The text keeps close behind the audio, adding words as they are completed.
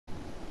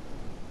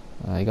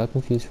I got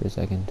confused for a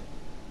second.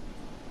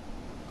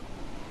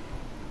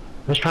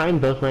 Let's try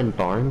and both land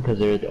barn because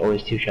there's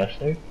always two chests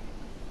there.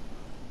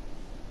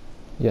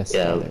 Yes,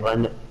 Yeah, there.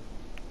 land.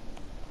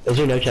 Is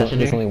there no chest in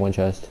There's here? only one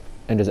chest,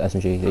 and there's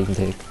SMG that you can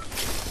take.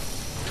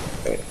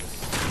 Okay.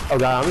 Oh,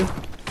 guy on me.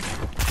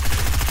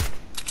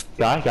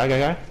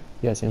 Guy.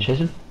 Yeah, I see him. Chase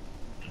him.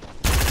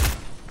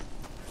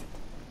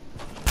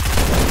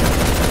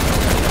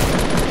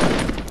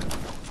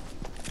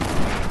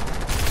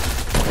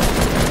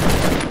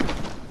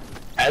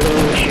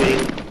 Everyone was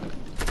shooting.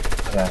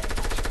 Okay.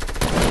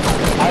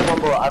 I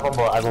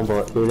have one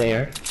bullet. Through the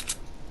air.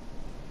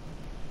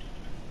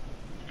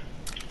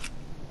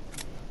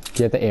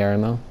 Do you have the AR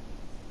ammo?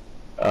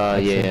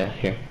 Yeah,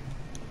 here.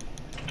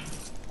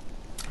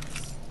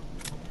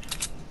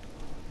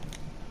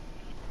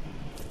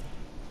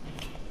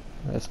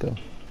 Let's go.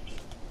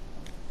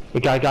 The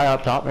guy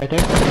up top right there.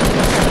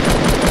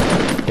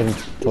 Hit him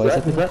twice, I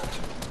think.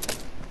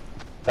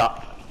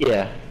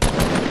 Yeah.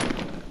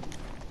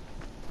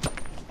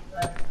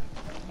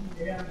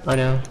 I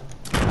know.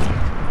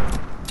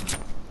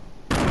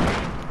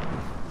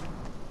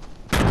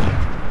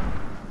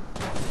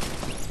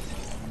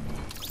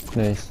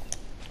 Nice.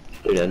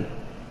 You're dead.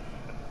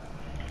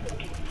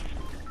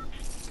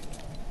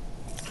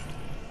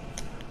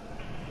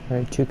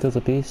 Alright, 2 kills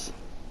apiece.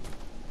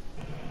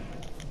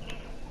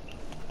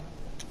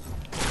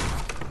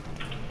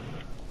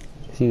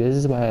 See, this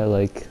is why I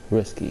like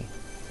risky.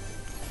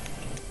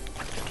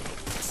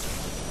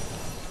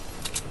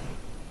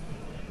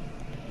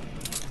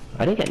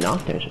 I didn't get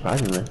knocked there,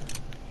 surprisingly.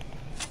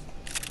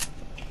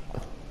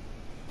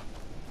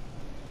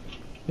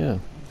 Yeah.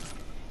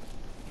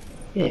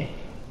 Yeah.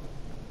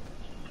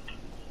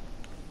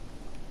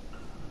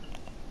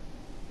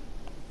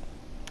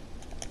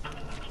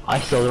 I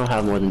still don't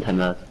have more than 10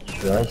 minutes, I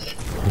just realized.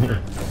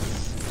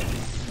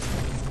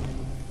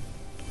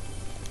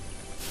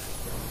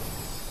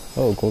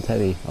 Oh, gold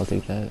heavy. I'll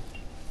take that.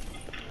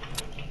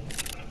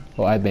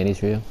 Oh, I have bandies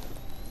for you.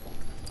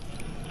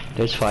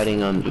 There's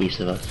fighting east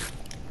of us.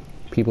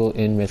 People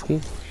in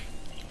risky?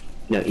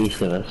 No,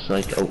 east of us,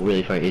 like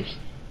really far east.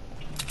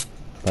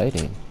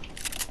 Fighting?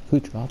 Who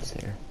drops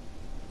there?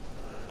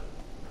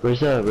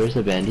 Where's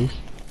the bandies?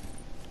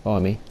 Oh,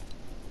 me.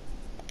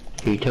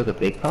 You took a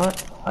big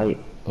pot?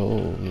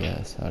 Oh,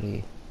 yes,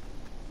 howdy.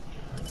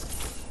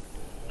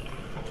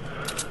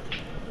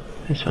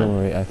 That's Don't fine.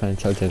 worry, I found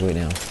chug jug right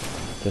now.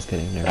 Just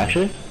kidding, never mind.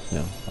 Actually?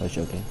 No, I was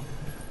joking.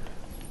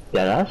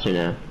 Yeah, that's or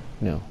no?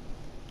 No.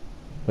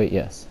 Wait,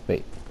 yes,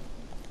 wait.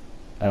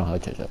 I don't have a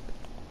chug jug.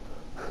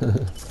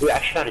 You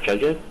actually got a chug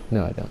jug?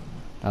 No, I don't.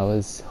 I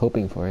was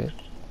hoping for it.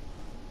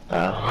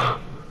 Oh.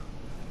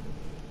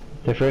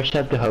 The first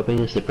step to hoping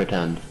is to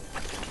pretend.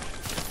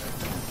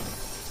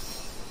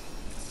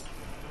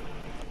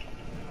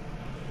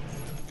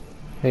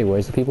 Hey,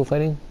 where's the people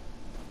fighting?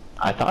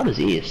 I thought it was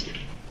east.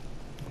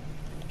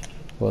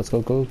 Well, let's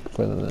go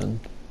for them then.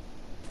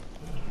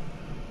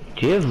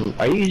 Do you have?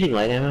 Are you using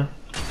light ammo?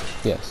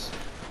 Yes.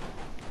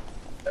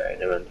 Alright,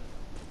 never mind.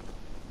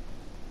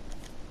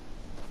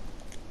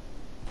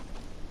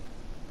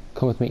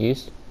 Come with me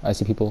east. I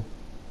see people,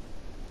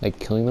 like,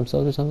 killing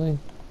themselves or something.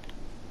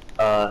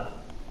 I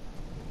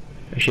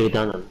should have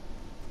done them.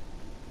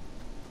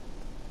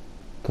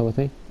 Come with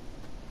me.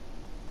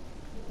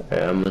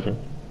 Alright, I'm with him.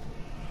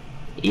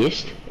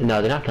 East?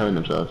 No, they're not killing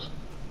themselves.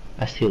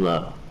 That's too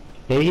low.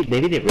 Maybe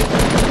they ripped.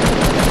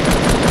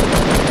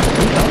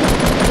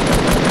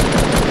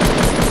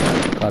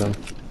 Got him.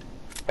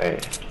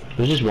 Alright.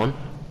 There's just one.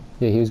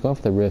 Yeah, he was going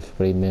for the rift,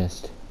 but he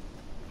missed.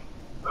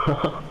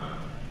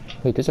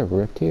 Wait, there's a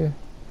rift here?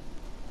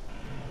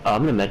 Oh,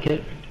 I'm gonna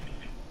medkit.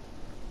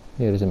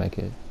 Yeah, there's a med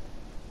kit.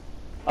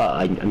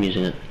 I'm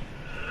using it.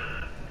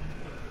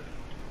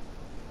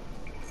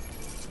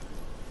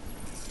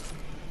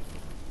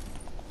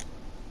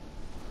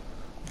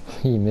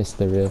 He missed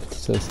the rift,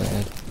 so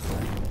sad.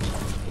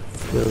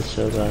 Feels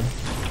so bad.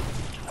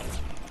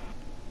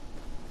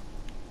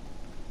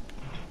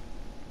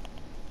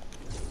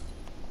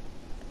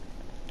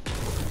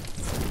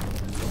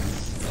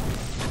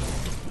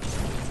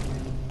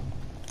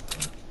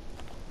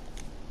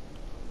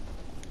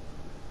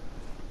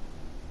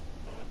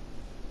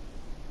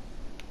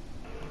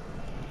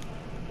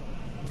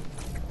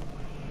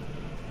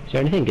 Is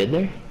there anything good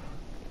there?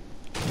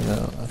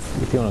 No,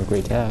 you're feeling a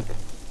great tack.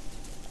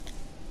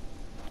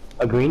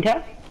 A green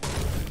tag?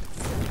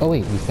 Oh wait,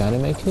 you found a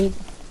med kit?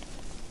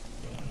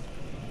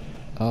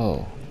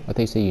 Oh, I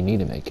thought you said you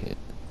need a med kit.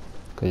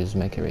 Cause there's a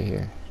med kit right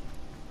here.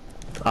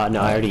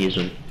 No, I already used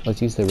one.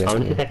 Let's use the rift.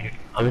 I'm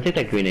gonna take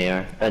that green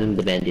AR and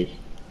the bandies.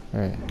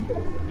 Alright.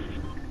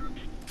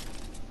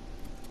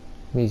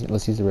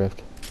 Let's use the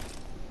rift.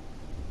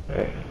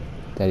 Alright.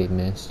 Daddy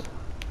missed.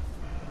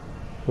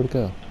 Where'd it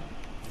go?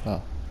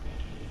 Oh.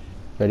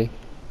 Ready?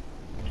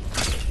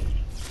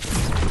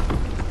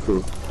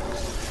 Ooh.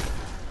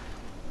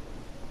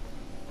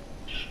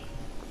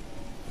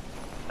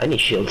 I need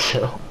shields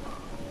still.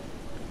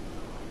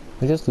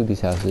 We just loot these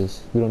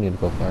houses. We don't need to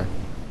go far.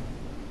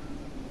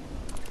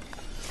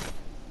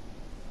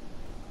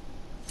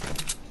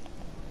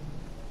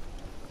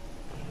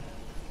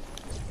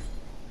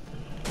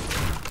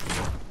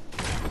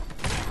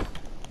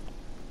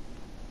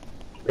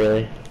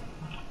 Really?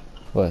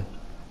 What?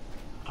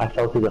 I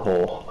fell through the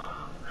hole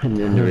in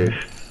the roof.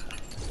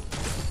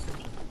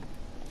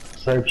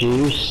 Slurp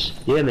juice.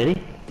 Do you have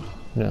any?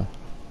 No.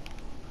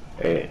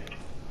 Alright.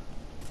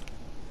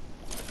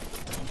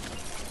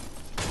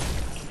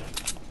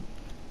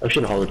 I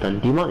should hold it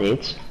then. Do you want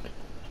nades?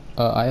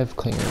 I have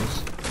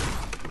clingers.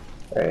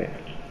 Alright.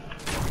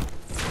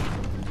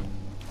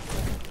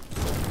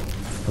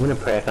 I'm gonna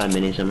pray I find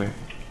minis somewhere.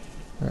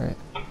 Alright.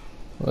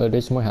 Well,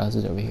 there's more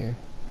houses over here.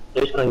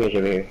 There's clingers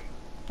over here.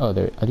 Oh,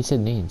 there. I already said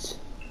nades.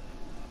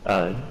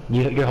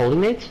 You're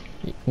holding nades?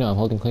 No, I'm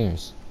holding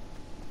clingers.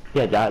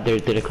 Yeah,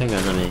 there's a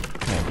clinger on me.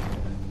 Right.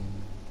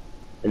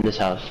 In this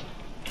house.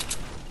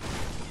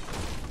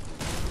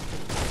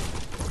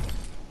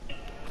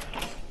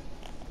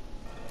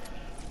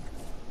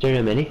 Is there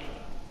a mini?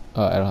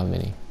 I don't have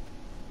many.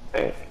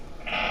 Alright.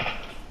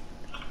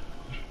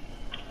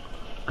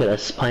 Good,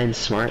 us playing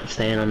smart,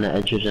 staying on the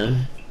edge of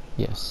zone.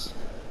 Yes.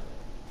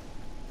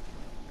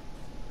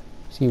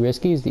 See,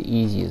 risky is the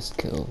easiest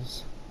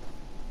kills.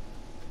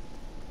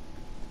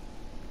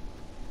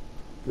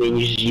 I mean,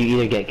 you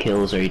either get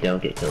kills or you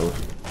don't get kills.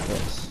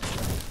 Yes.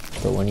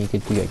 But when you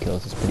get to get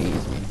kills, it's pretty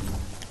easy.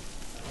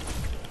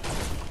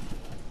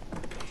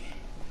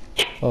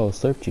 Oh,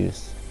 slurp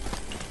juice.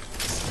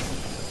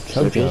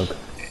 Chug jug.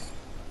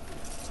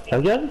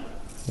 Chug jug?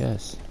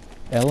 Yes.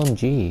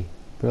 LMG.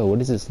 Bro,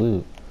 what is this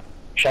loot?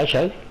 Should I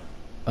chug?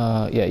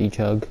 Yeah, you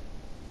chug.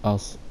 I'll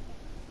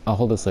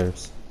hold the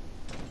slurps.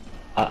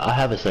 I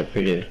have a slurp for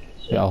you.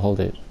 So. Yeah, I'll hold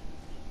it.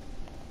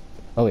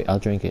 Oh wait, I'll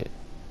drink it.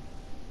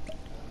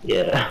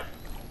 Yeah.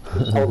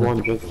 Just hold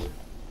one drink.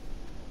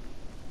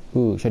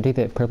 Ooh, should I take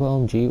that purple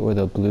LMG or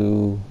the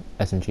blue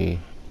SMG?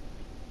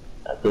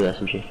 Blue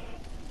SMG.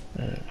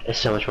 It's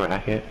so much more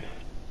accurate.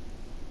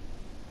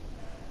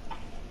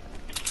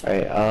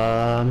 Alright,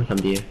 I'm gonna come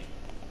to you.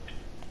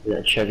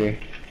 That sugar.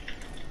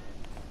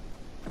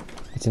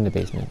 It's in the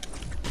basement.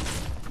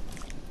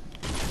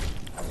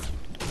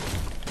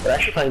 We're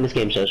actually playing this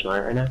game so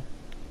smart right now.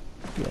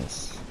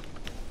 Yes.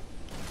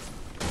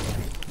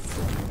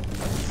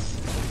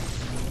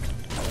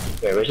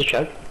 Wait, where's the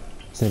chug?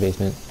 It's in the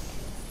basement.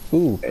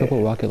 Ooh,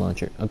 purple rocket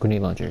launcher. A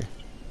grenade launcher.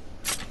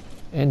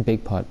 And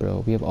big pot,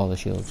 bro. We have all the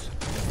shields.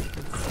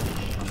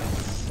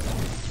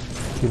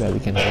 Too bad we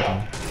can't hold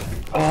them.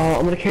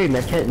 I'm gonna carry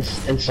medkit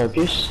and slurp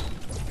juice.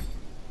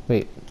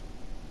 Wait.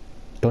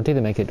 Don't take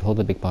the medkit, hold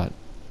the big pot.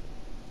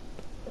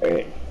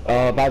 Alright.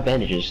 Buy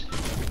bandages.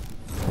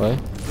 What?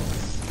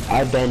 I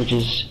have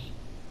bandages.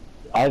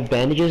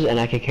 And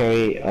I can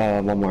carry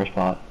one more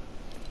spot.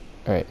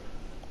 Alright.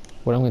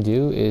 What I'm gonna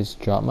do is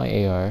drop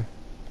my AR.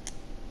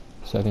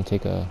 So I can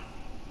take a...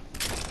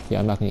 Yeah,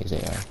 I'm not gonna use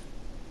AR.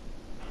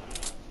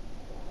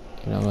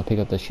 And I'm gonna pick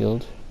up the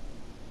shield.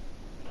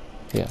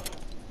 Yeah.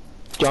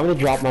 Do you want me to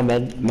drop my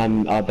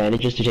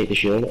bandages to take the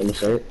shield and the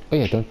slurp? Oh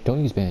yeah,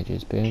 don't use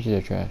bandages. Bandages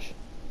are trash.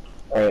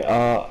 Alright,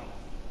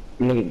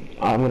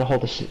 I'm gonna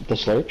hold the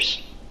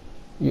slurps.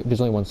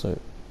 There's only one slurp.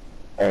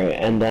 Alright,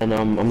 and then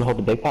I'm gonna hold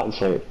the big pot and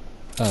slurp.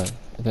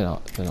 Then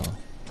I'll.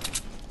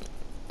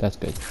 That's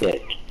good. Yeah,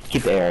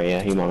 keep the air,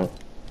 yeah, you want it.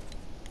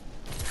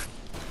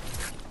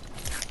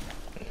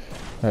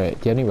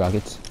 Alright, do you have any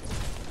rockets?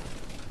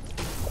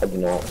 I do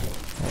not.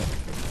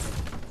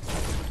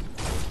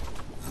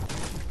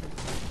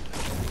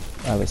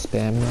 I have a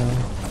spam now.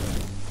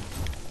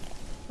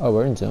 Oh,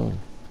 we're in zone.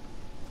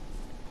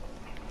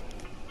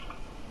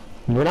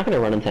 We're not gonna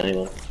run into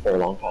anyone for a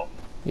long time.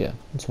 Yeah,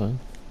 that's fine.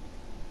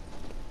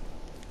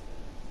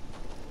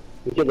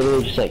 We could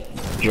literally just like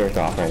jerk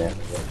off right now.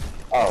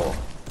 Oh.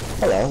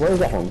 Hello, where is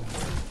that from?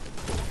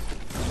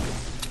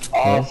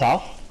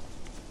 South?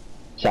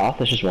 South,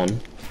 there's just one.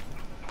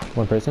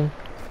 One person?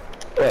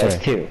 Wait, there's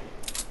Where? two.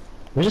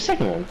 Where's the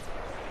second one?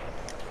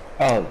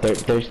 Oh,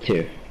 there's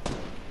two.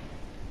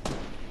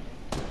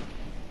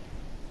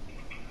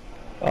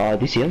 Do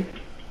you see him?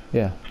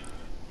 Yeah.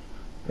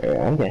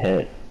 Yeah, I'm gonna get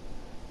hit.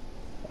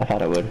 I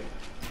thought I would.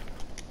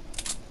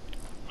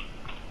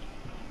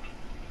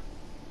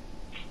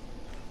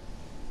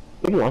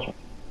 We can launch one.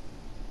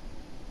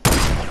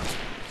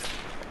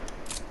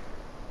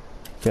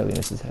 Barely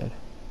missed his head.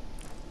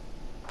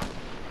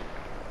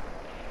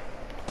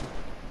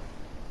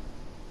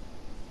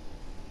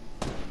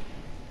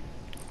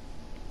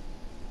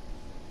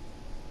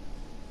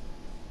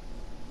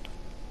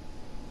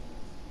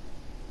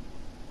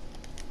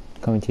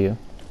 Coming to you.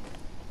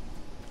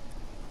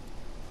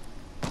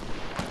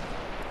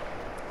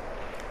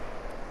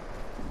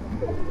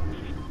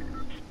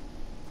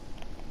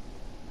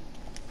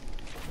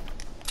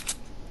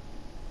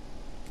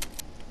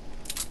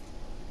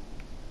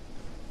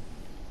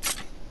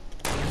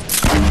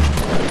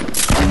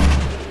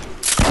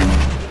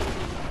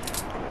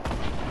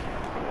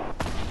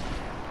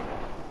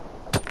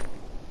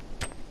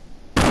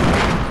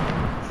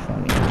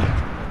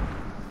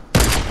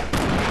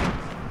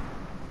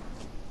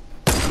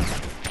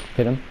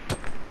 Hit him.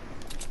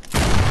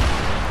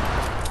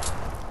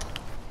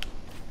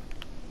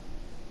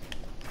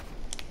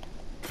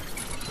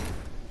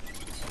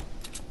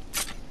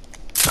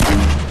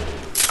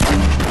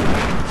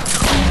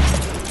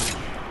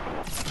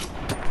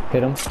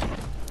 Hit him.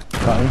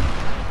 Got him.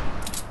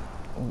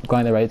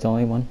 Going to the right, it's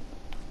only one.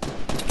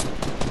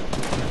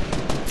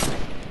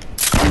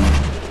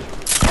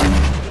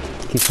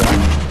 Keep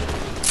going.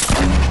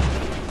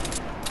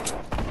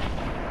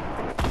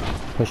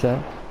 Push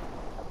that.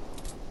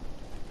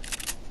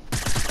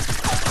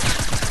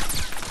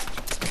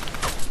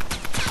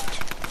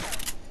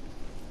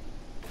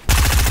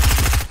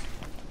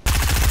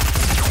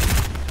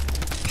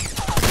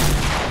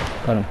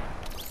 Got him.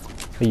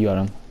 Oh, you got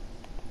him.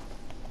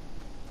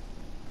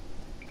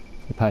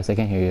 Pies, I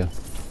can't hear you.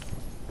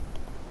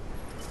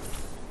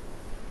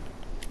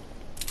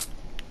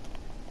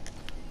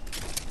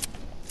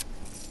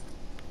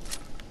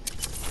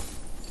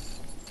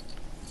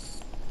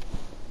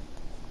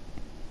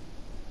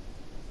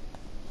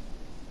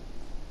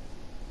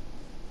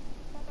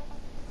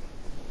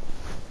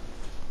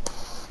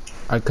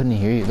 I couldn't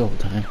hear you the whole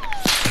time.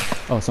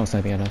 Oh, someone's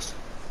sniping at us.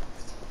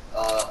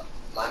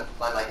 My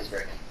mic is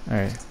breaking.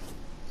 Alright.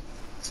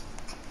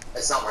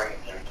 It's not working.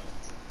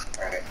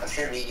 Alright, I'm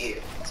trying to meet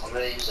you. I'm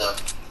gonna use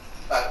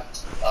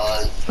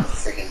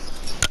freaking.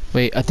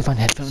 Wait, I have to find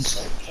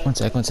headphones. One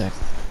sec.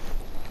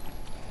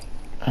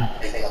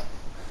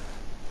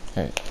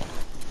 Alright.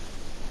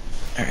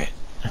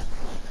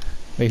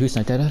 Wait, who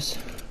sniped at us?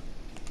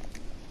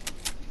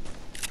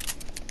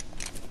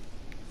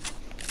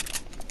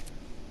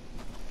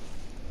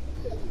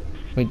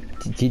 Wait,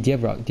 do you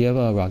have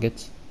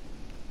rockets?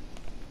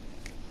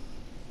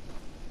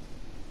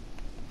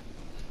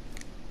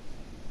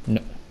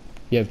 No.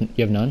 You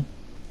have none?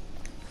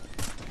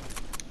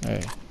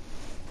 Alright.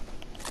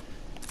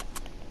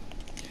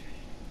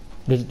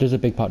 There's a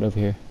big pot over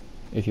here,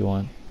 if you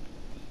want.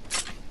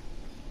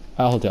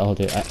 I'll hold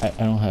it. I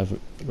don't have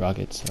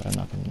rockets, so I'm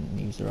not gonna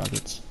use the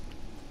rockets.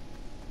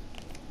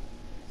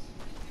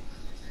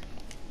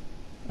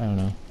 I don't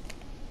know.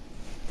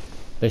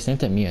 They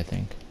sniped at me, I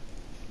think.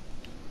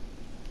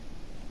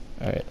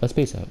 Alright, let's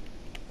base up.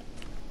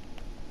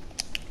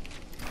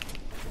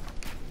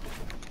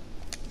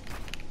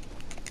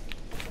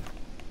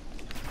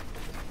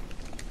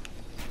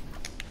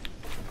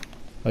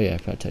 Oh yeah, I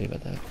forgot to tell you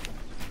about that.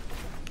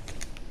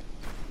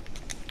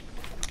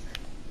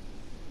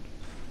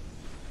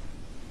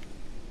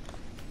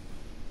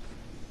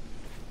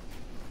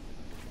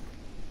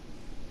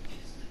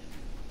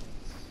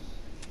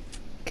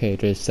 Okay,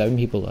 there's 7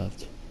 people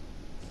left.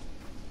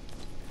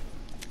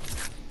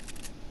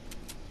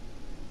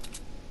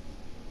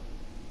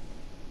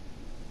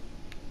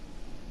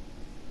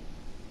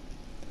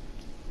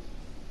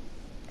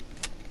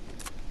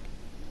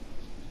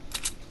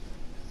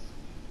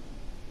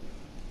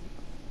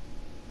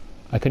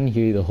 I couldn't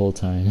hear you the whole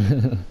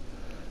time.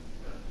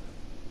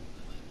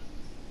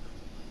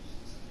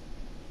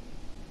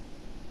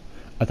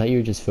 I thought you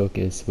were just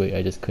focused. Wait,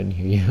 I just couldn't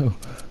hear you.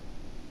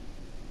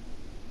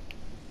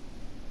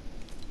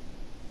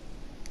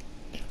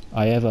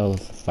 I have a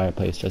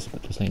fireplace, just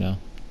so you know.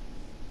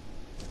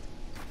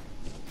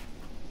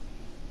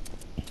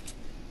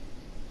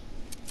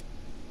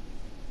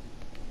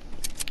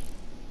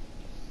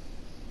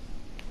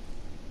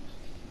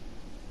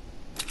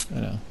 I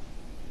know.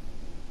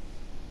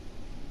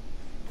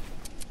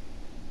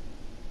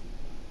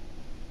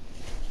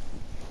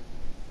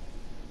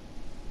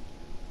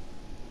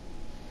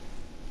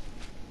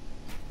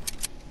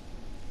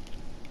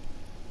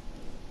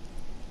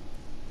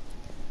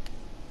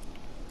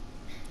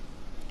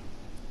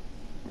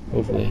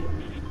 Hopefully.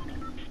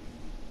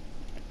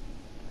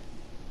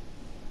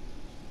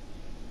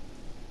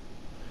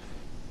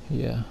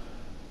 Yeah.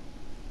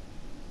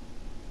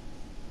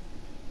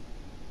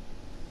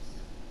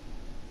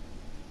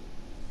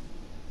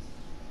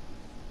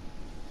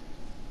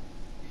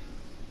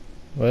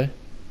 What?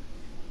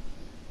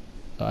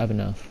 Oh, I have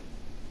enough.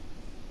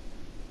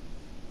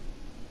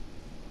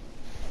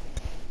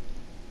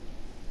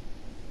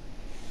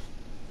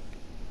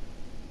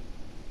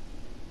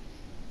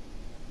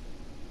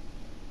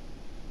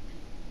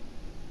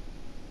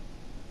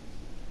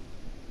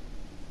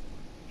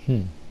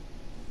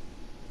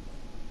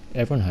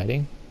 Everyone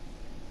hiding?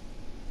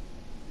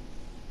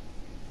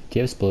 Do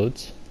you have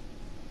explodes?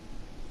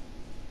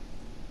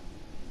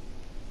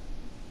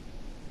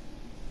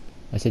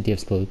 I said, do you have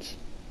explodes?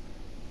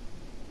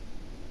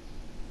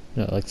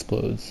 No, like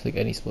explodes, like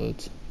any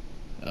explodes.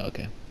 Oh,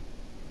 okay.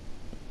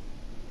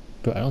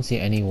 Bro, I don't see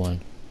anyone.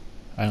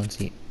 I don't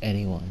see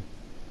anyone.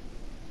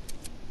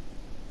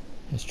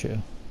 It's true.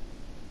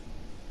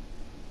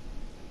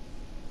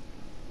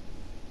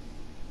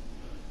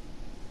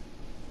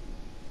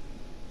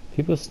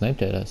 People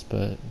sniped at us,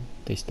 but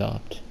they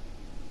stopped.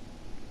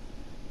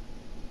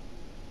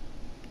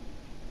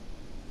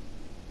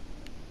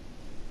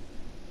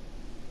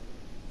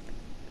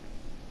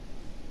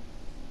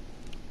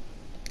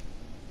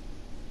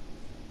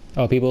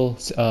 Oh, people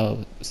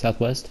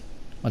southwest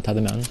on top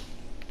of the mountain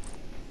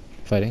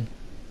fighting.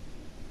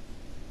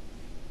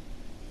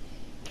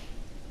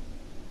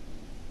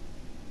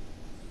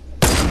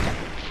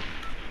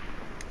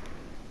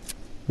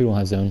 We don't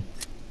have zone.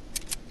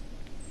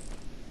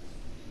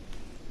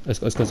 Let's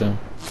go zone.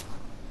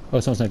 Oh,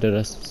 someone sniped at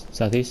us.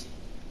 Southeast.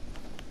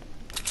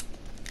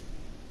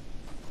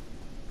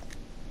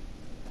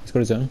 Let's go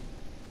to zone.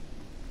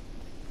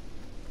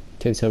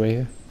 Take this hill right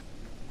here.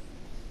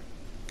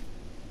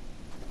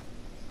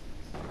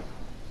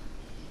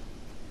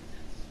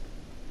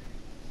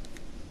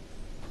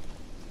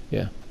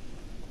 Yeah.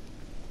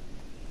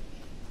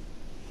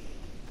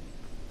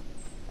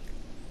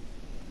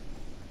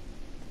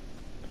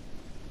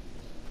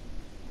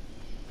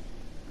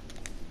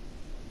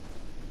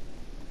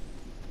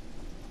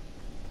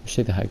 Let's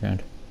take the high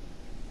ground.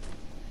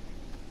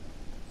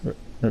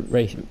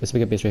 Right, let's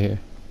make a base right here.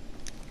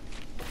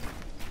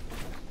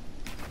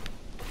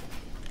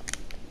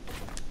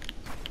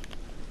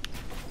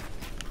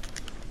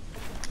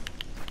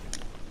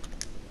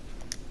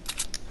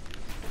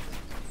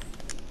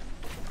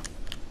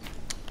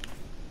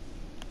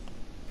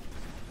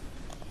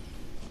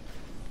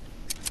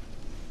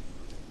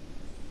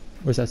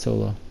 Where's that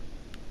solo?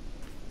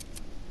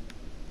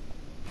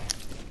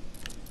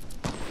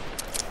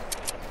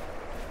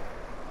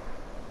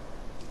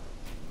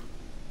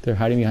 They're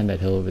hiding behind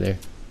that hill over there.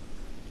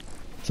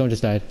 Someone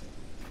just died.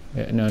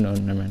 Yeah, no,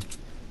 never mind.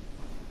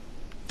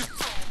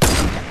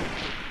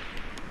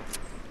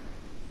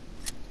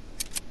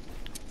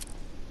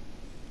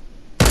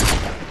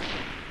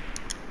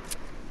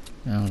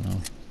 I don't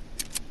know.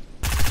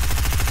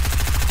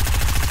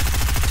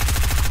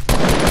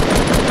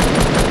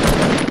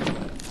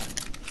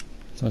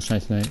 Someone's trying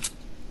to snipe.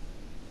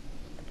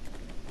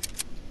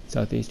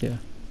 Southeast, yeah.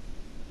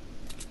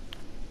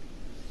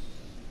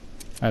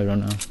 I don't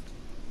know.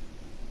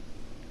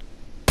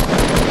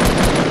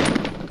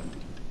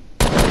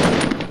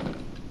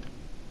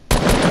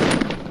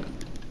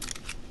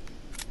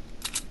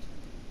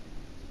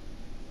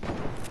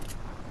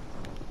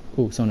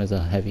 Ooh, someone has a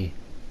heavy.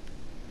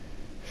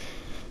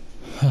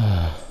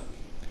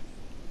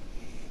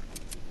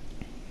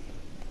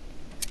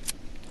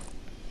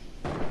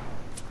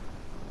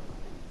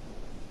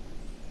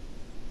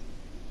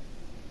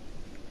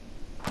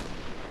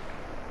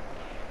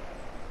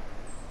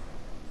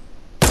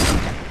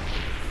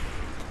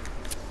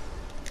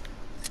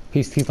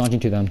 He's launching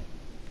to them.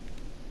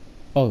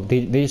 Oh,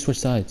 they just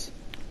switched sides.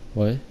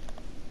 What?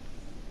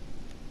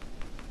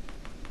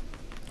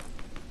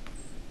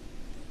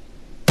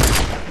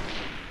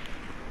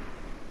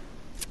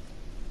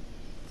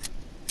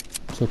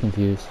 So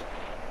confused.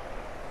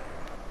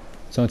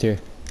 Someone's here.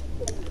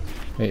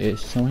 Wait,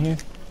 is someone here?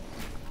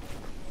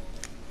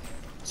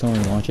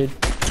 Someone launch it?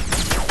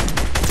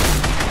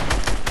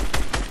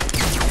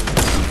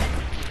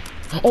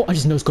 Oh, I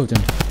just no-scoped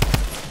him.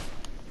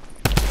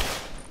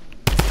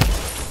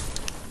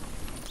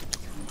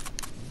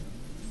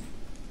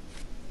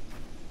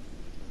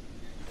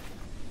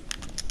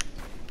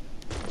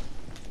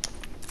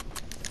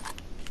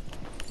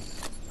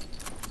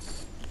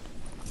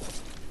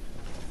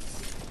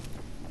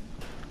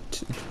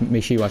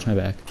 Make sure you watch my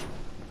back.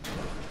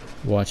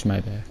 Watch my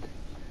back.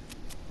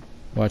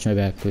 Watch my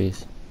back,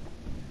 please.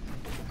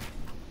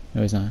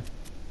 No, he's not.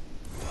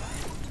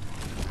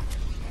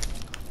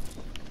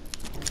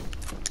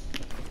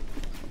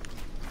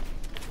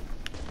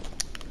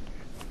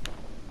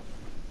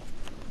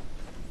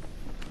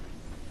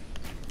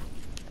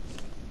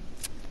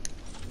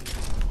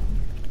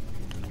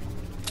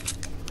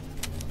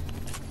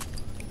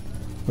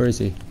 Where is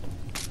he?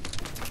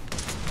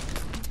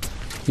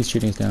 He's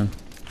shooting us down.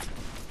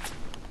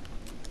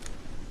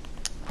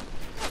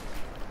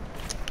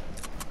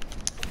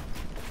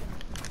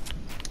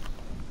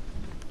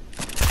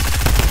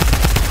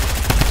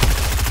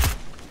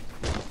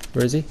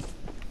 Where is he?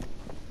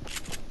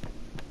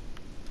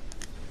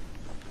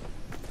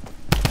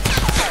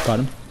 Got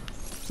him.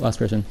 Last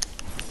person.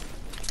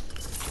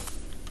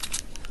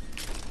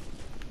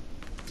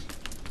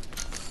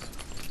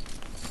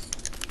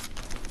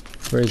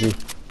 Where is he?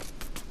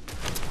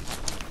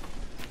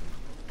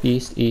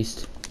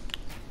 East.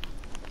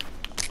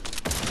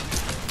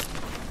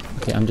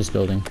 Okay, I'm just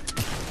building.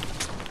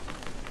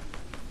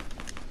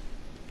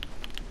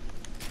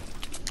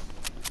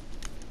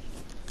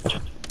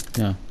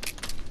 No.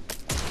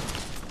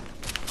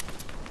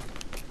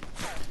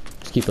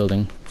 Just keep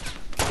building.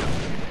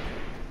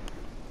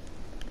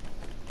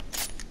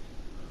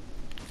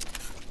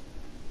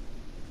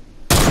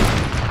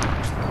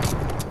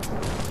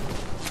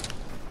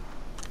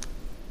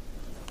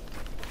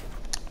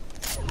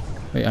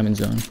 Wait, I'm in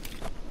zone.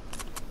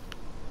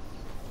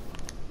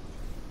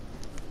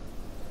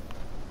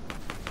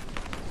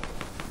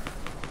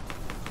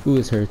 Ooh,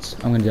 this hurts.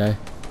 I'm gonna die.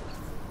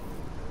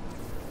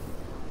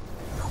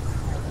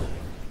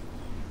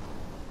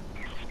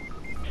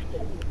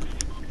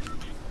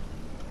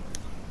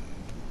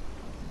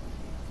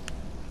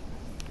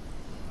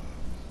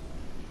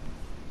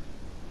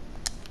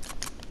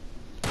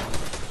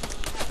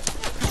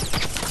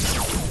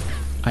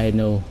 I had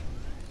no...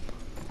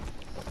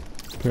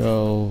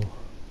 Bro...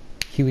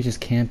 He was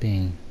just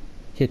camping.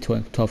 He had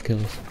 12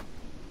 kills.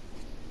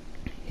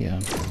 Yeah.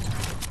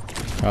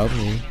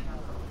 Probably.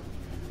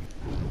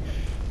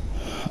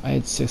 I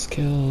had 6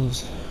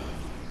 kills.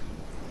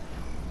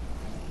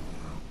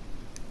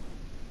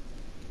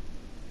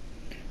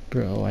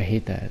 Bro, I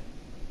hate that.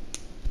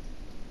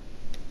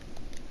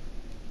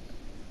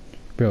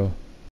 Bro,